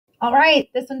All right,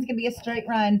 this one's going to be a straight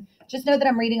run. Just know that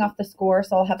I'm reading off the score,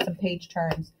 so I'll have some page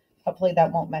turns. Hopefully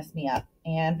that won't mess me up.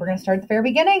 And we're going to start at the very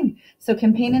beginning. So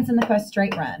companions in the quest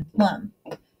straight run. 1,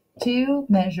 2,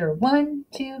 measure 1,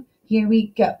 2, here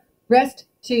we go. Rest,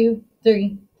 2,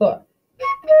 3, 4.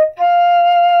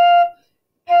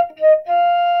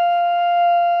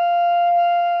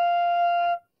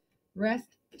 Rest,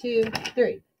 2,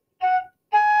 3.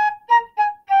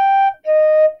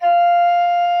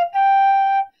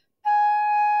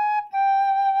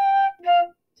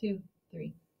 2,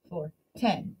 3, 4,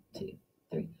 10, 2,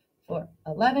 3, 4,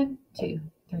 11, 2,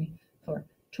 3, 4,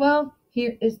 12.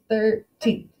 Here is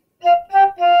 13.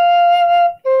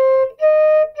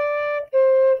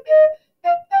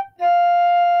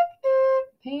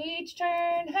 Page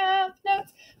turn, half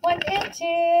notes, 1 and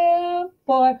 2,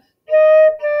 4.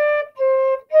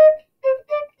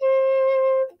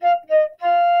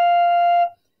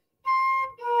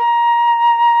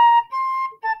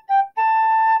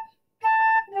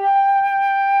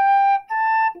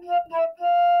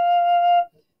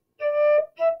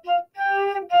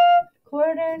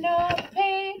 Quarter note,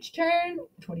 page turn,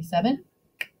 27,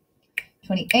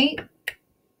 28,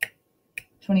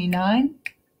 29,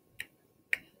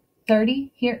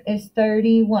 30. Here is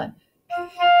 31.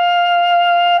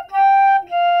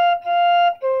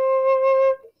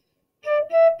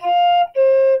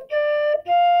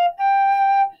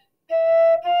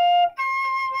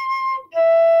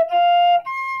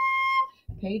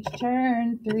 Page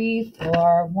turn, 3,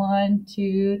 4, 1,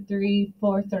 2, 3,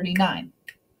 4, 39.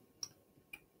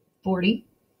 40,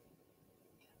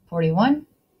 41,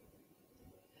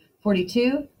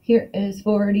 42. Here is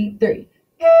 43.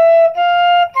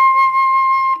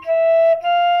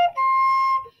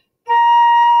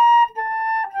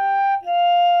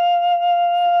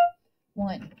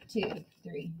 1, 2,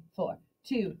 3, 4,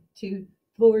 2, 2,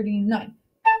 49.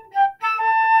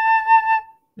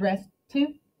 Rest,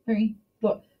 2, 3,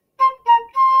 4.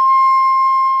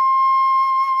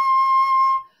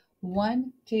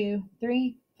 1, 2,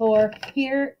 3, 4.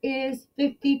 Here is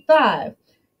 55.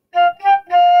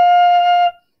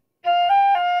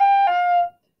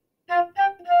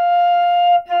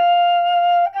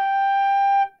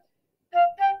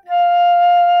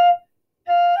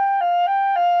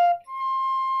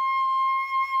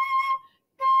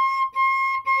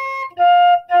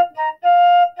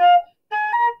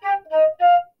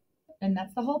 And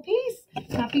that's the whole piece.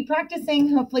 Happy practicing.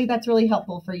 Hopefully that's really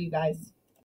helpful for you guys.